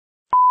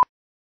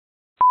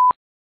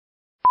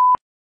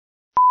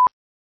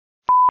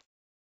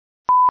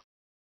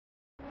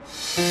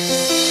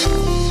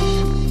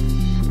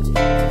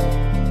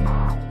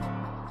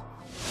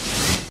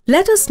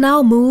Let us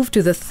now move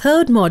to the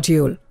third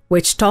module,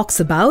 which talks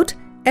about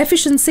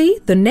efficiency,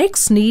 the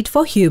next need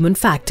for human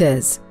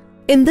factors.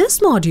 In this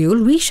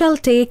module, we shall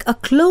take a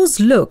close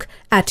look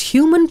at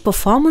human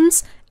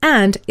performance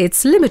and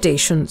its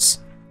limitations.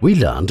 We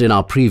learned in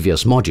our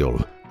previous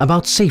module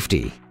about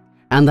safety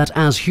and that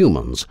as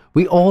humans,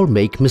 we all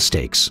make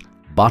mistakes,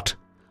 but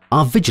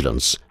our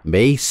vigilance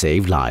may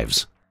save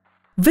lives.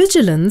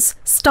 Vigilance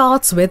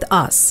starts with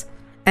us,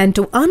 and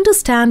to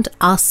understand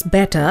us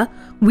better,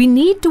 we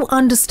need to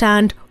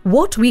understand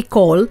what we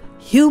call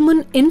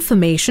human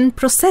information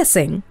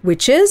processing,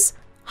 which is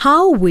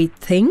how we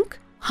think,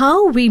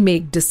 how we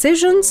make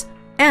decisions,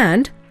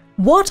 and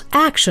what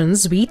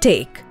actions we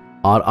take.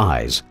 Our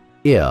eyes,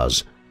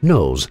 ears,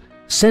 nose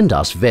send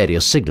us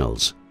various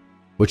signals,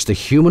 which the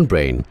human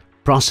brain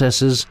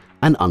processes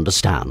and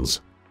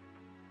understands,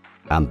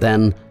 and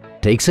then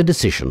takes a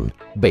decision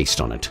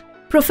based on it.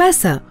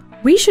 Professor,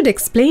 we should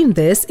explain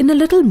this in a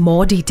little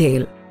more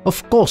detail.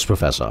 Of course,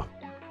 Professor.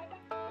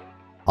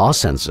 Our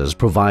senses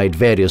provide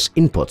various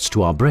inputs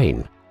to our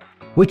brain,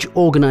 which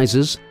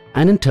organizes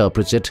and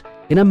interprets it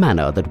in a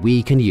manner that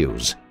we can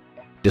use,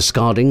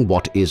 discarding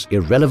what is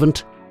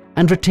irrelevant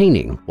and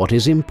retaining what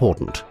is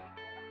important.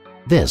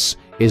 This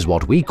is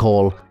what we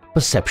call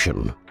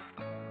perception.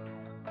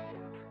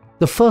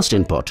 The first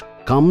input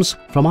comes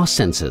from our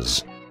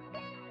senses: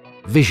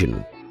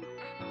 vision,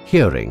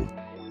 hearing,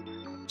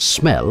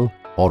 smell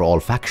or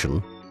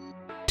olfaction,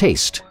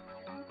 taste,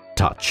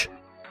 touch.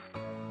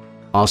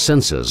 Our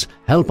senses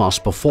help us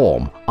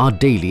perform our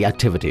daily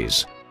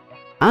activities.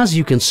 As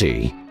you can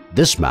see,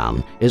 this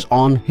man is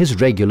on his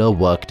regular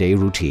workday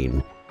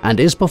routine and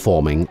is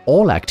performing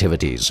all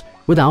activities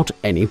without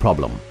any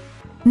problem.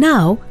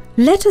 Now,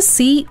 let us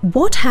see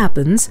what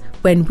happens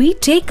when we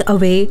take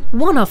away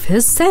one of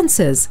his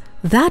senses,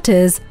 that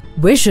is,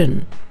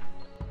 vision.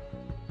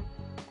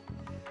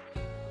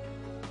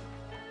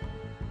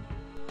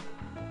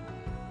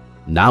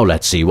 Now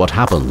let's see what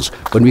happens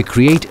when we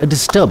create a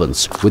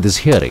disturbance with his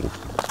hearing.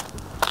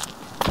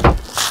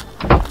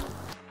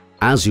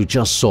 As you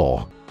just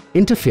saw,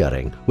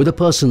 interfering with a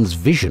person's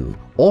vision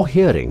or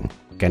hearing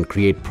can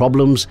create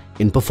problems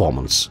in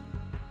performance.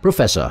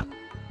 Professor,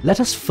 let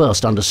us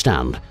first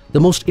understand the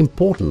most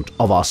important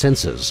of our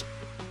senses,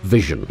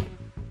 vision,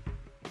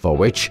 for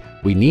which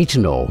we need to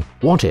know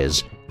what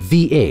is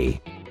VA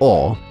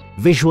or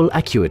visual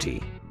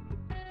acuity.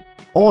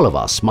 All of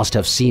us must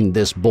have seen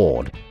this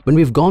board when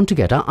we've gone to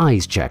get our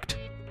eyes checked.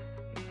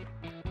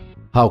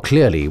 How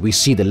clearly we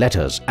see the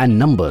letters and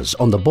numbers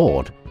on the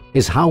board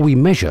is how we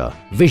measure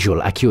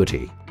visual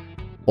acuity,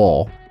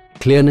 or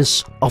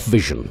clearness of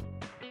vision.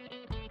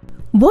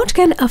 What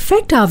can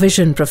affect our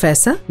vision,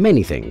 Professor?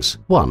 Many things.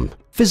 1.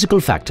 Physical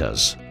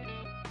factors,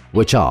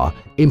 which are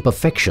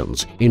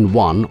imperfections in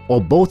one or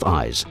both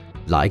eyes,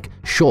 like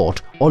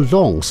short or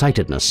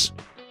long-sightedness.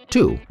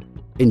 2.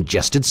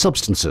 Ingested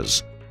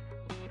substances.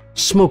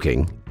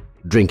 Smoking,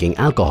 drinking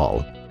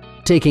alcohol,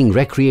 taking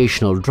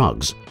recreational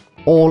drugs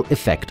all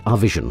affect our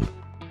vision.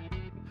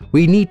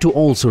 We need to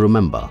also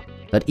remember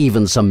that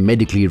even some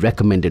medically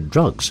recommended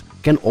drugs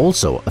can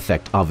also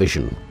affect our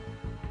vision.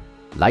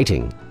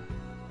 Lighting,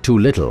 too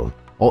little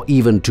or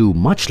even too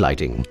much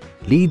lighting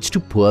leads to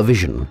poor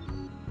vision.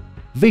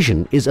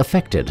 Vision is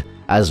affected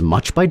as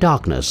much by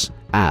darkness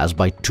as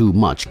by too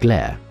much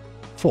glare.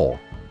 4.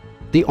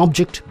 The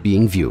object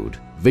being viewed.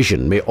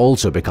 Vision may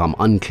also become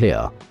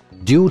unclear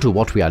due to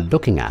what we are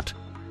looking at,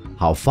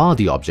 how far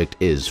the object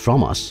is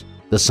from us,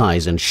 the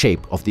size and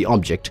shape of the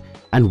object,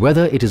 and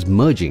whether it is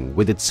merging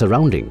with its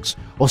surroundings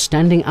or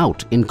standing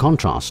out in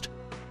contrast,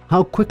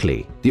 how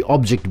quickly the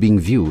object being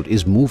viewed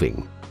is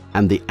moving,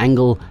 and the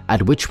angle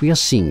at which we are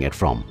seeing it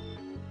from.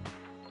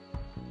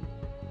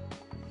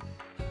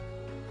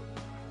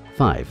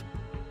 5.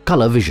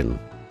 Color vision.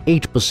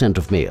 8%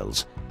 of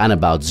males and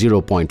about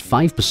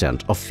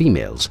 0.5% of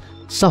females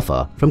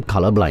suffer from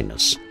color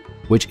blindness,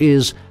 which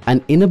is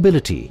an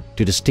inability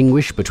to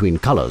distinguish between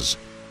colors,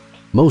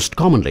 most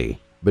commonly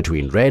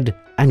between red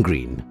and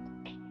green.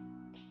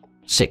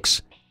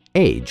 6.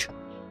 Age.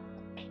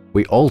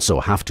 We also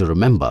have to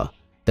remember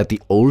that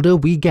the older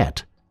we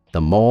get,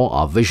 the more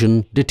our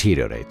vision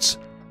deteriorates.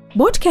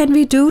 What can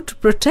we do to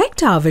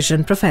protect our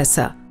vision,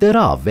 Professor? There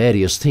are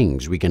various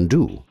things we can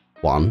do.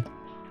 1.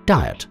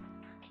 Diet.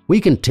 We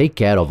can take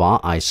care of our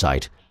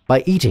eyesight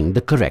by eating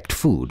the correct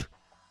food.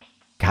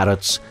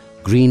 Carrots,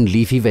 green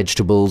leafy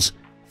vegetables,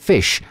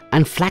 fish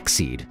and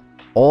flaxseed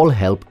all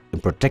help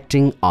in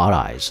protecting our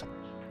eyes.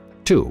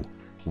 2.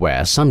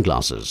 Wear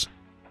sunglasses.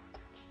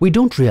 We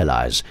don't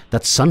realize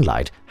that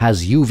sunlight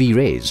has UV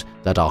rays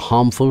that are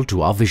harmful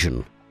to our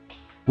vision.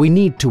 We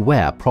need to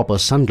wear proper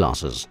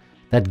sunglasses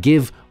that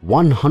give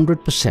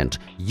 100%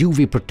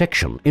 UV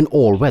protection in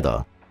all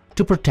weather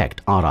to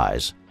protect our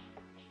eyes.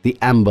 The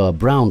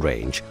amber-brown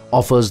range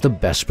offers the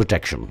best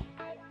protection.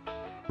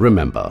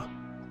 Remember,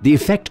 the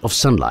effect of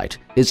sunlight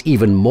is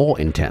even more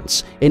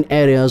intense in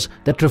areas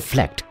that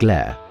reflect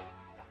glare.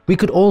 We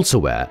could also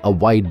wear a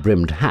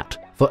wide-brimmed hat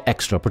for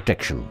extra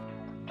protection.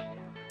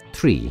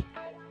 3.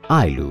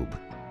 Eye lube.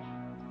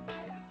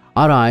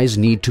 Our eyes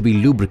need to be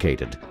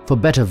lubricated for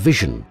better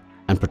vision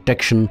and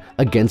protection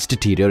against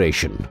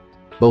deterioration.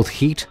 Both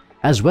heat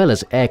as well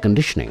as air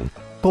conditioning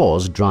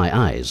cause dry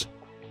eyes.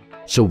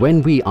 So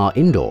when we are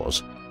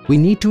indoors, we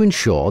need to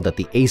ensure that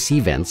the AC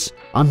vents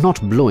are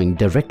not blowing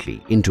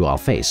directly into our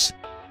face.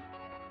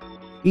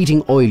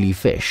 Eating oily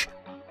fish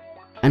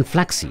and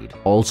flaxseed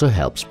also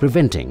helps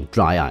preventing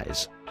dry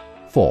eyes.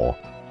 4.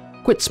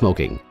 Quit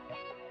smoking.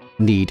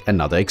 Need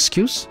another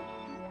excuse?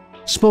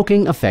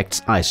 Smoking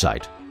affects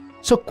eyesight,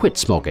 so quit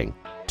smoking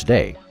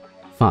today.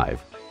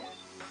 5.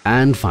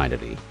 And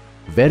finally,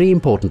 very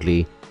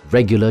importantly,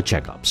 regular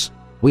checkups.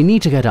 We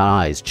need to get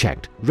our eyes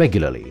checked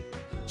regularly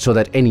so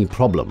that any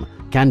problem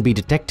can be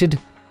detected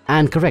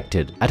and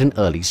corrected at an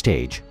early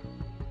stage.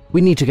 We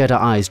need to get our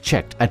eyes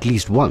checked at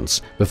least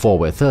once before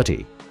we're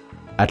 30,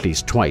 at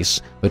least twice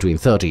between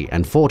 30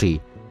 and 40,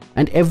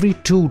 and every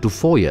 2 to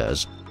 4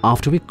 years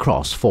after we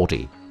cross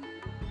 40.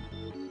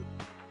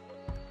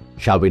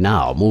 Shall we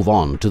now move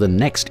on to the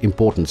next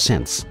important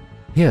sense,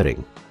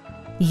 hearing?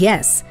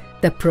 Yes,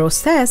 the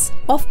process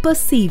of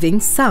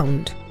perceiving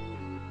sound.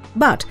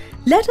 But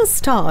let us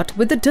start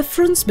with the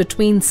difference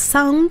between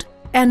sound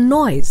and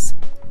noise.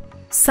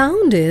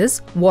 Sound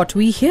is what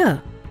we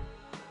hear.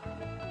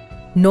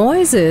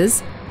 Noise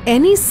is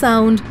any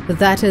sound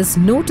that is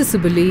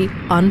noticeably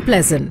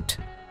unpleasant.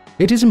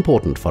 It is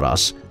important for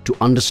us to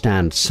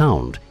understand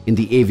sound in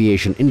the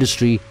aviation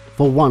industry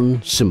for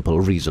one simple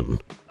reason.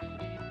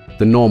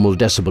 The normal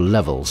decibel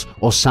levels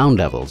or sound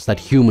levels that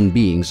human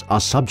beings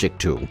are subject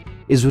to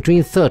is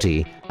between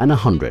 30 and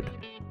 100.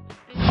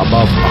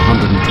 Above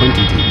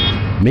 120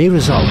 dB may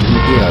result in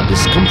ear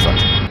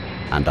discomfort,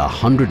 and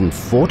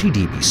 140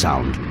 dB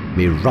sound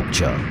may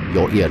rupture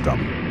your eardrum.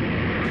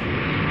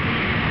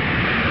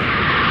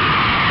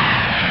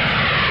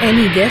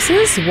 Any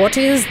guesses what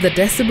is the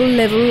decibel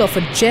level of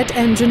a jet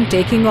engine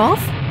taking off?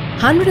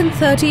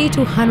 130 to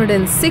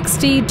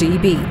 160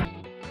 dB.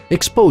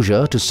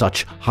 Exposure to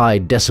such high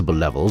decibel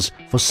levels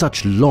for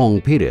such long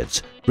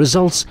periods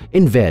results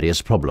in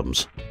various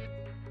problems.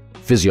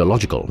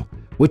 Physiological,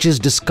 which is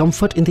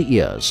discomfort in the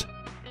ears,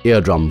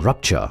 eardrum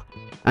rupture,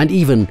 and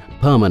even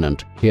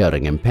permanent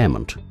hearing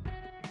impairment.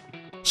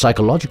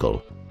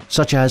 Psychological,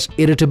 such as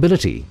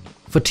irritability,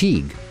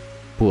 fatigue,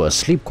 poor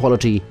sleep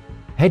quality,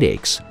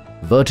 headaches,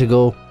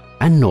 vertigo,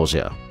 and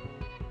nausea.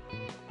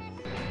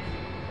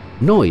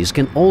 Noise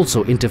can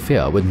also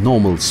interfere with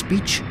normal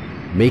speech,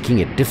 making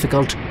it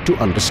difficult to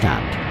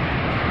understand.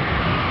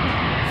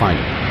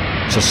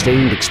 Finally,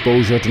 sustained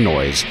exposure to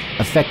noise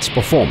affects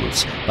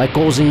performance by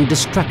causing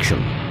distraction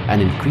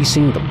and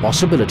increasing the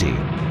possibility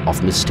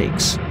of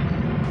mistakes.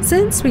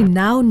 Since we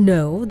now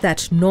know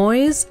that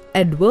noise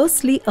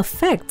adversely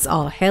affects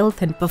our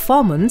health and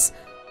performance,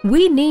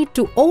 we need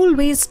to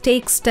always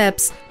take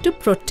steps to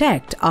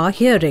protect our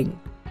hearing.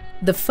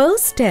 The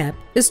first step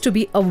is to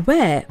be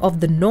aware of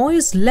the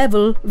noise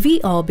level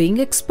we are being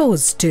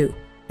exposed to,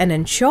 and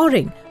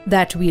ensuring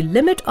that we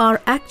limit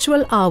our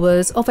actual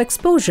hours of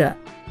exposure.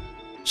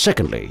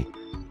 Secondly,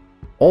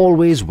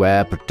 always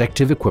wear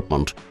protective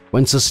equipment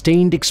when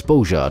sustained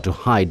exposure to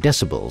high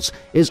decibels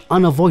is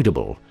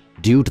unavoidable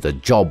due to the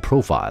job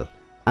profile,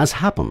 as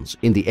happens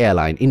in the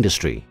airline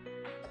industry.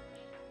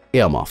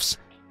 Earmuffs,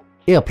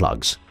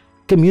 earplugs,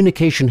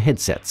 communication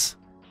headsets.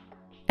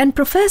 And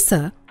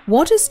Professor,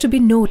 what is to be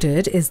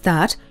noted is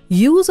that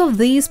use of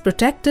these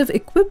protective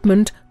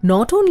equipment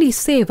not only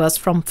save us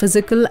from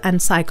physical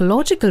and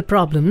psychological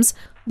problems,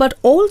 but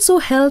also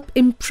help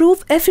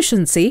improve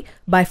efficiency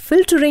by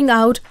filtering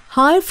out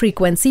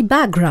high-frequency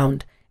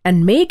background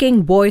and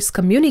making voice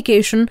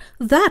communication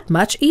that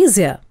much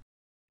easier.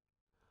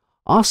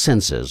 Our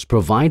senses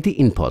provide the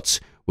inputs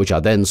which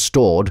are then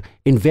stored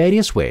in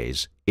various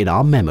ways in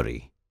our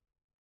memory.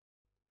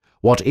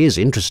 What is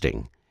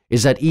interesting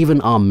is that even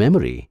our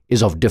memory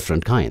is of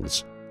different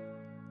kinds.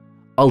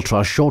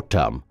 Ultra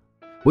short-term,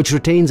 which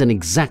retains an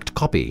exact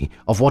copy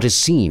of what is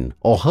seen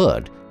or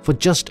heard for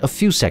just a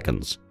few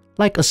seconds,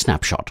 like a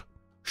snapshot.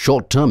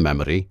 Short-term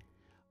memory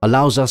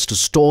allows us to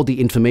store the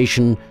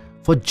information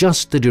for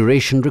just the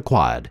duration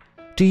required,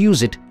 to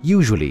use it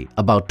usually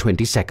about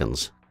 20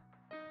 seconds.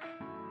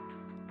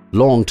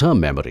 Long-term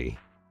memory,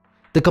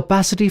 the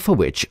capacity for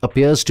which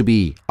appears to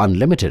be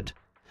unlimited,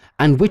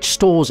 and which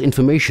stores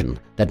information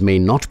that may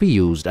not be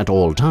used at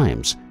all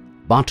times,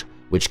 but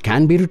which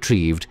can be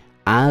retrieved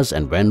as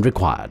and when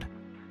required.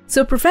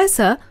 So,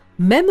 Professor,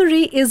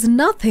 memory is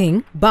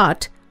nothing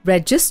but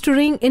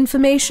registering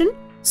information,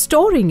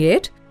 storing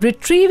it,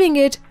 retrieving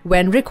it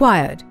when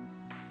required.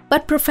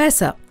 But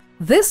Professor,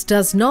 this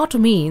does not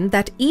mean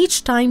that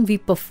each time we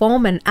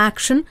perform an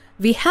action,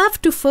 we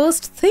have to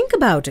first think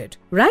about it,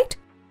 right?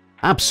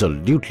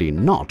 Absolutely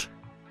not.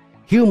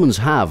 Humans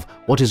have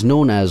what is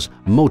known as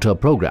motor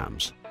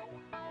programs.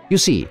 You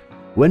see,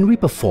 when we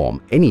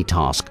perform any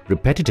task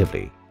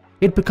repetitively,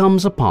 it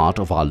becomes a part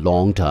of our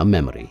long-term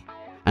memory,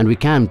 and we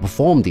can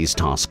perform these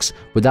tasks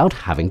without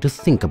having to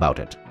think about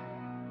it.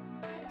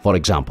 For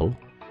example,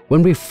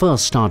 when we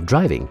first start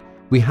driving,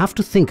 we have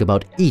to think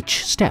about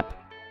each step.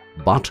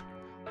 But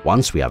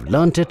once we have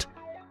learnt it,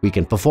 we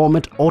can perform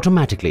it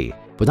automatically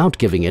without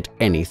giving it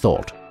any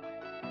thought.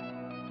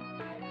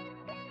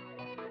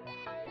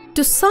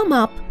 To sum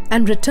up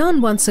and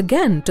return once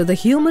again to the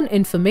human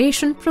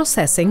information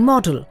processing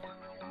model.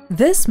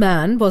 This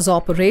man was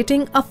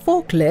operating a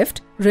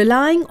forklift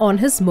relying on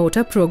his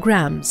motor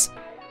programs.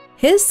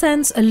 His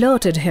sense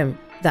alerted him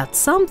that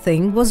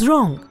something was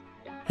wrong.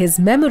 His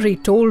memory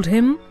told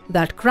him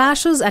that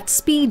crashes at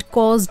speed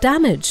cause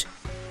damage.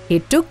 He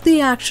took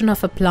the action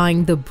of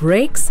applying the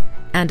brakes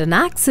and an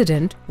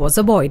accident was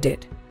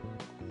avoided.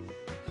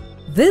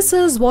 This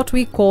is what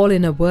we call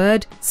in a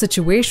word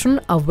situation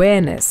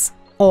awareness,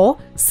 or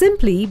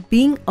simply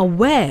being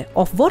aware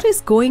of what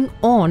is going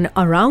on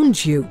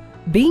around you,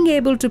 being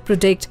able to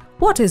predict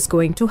what is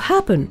going to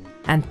happen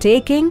and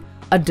taking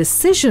a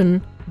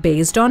decision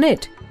based on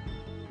it.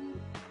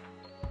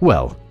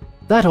 Well,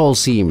 that all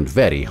seemed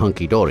very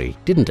hunky-dory,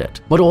 didn't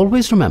it? But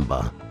always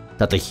remember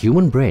that the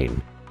human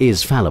brain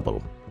is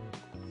fallible.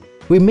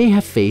 We may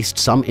have faced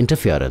some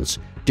interference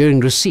during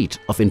receipt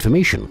of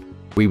information.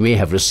 We may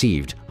have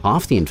received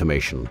half the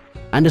information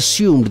and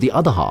assumed the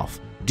other half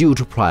due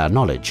to prior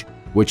knowledge,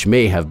 which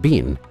may have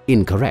been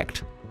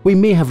incorrect. We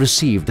may have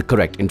received the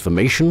correct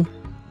information,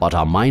 but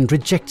our mind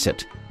rejects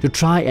it to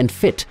try and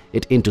fit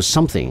it into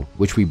something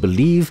which we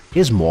believe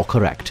is more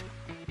correct.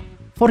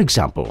 For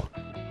example,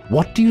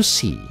 what do you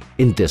see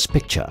in this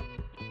picture?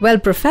 Well,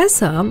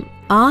 Professor,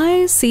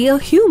 I see a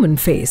human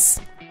face.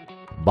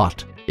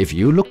 But if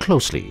you look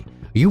closely,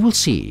 you will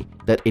see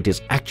that it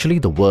is actually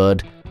the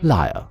word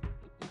liar.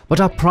 But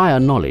our prior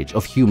knowledge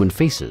of human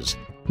faces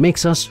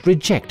makes us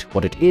reject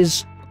what it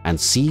is and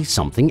see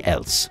something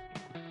else.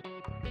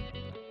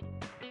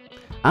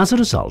 As a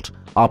result,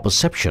 our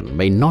perception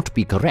may not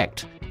be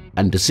correct,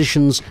 and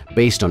decisions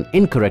based on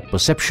incorrect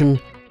perception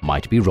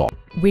might be wrong.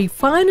 We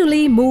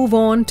finally move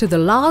on to the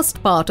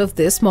last part of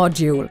this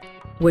module,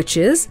 which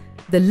is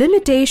the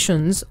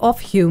limitations of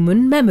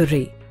human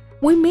memory.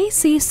 We may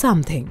see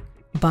something,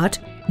 but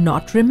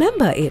not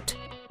remember it.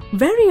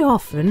 Very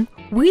often,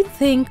 we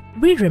think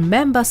we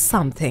remember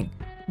something,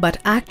 but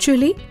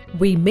actually,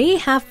 we may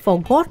have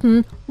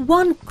forgotten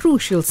one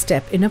crucial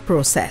step in a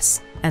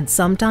process. And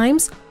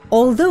sometimes,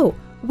 although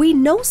we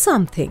know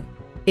something,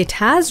 it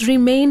has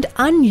remained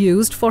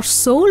unused for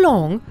so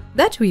long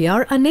that we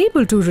are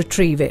unable to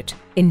retrieve it.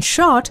 In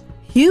short,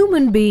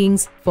 human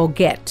beings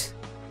forget.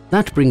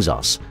 That brings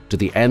us to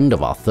the end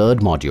of our third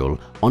module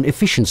on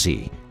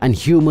efficiency and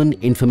human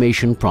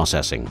information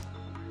processing.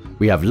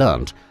 We have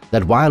learned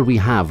that while we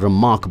have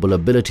remarkable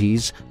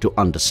abilities to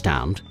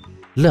understand,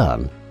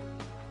 learn,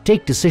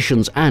 take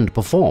decisions and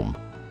perform,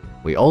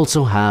 we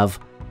also have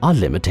our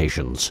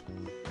limitations.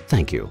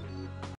 Thank you.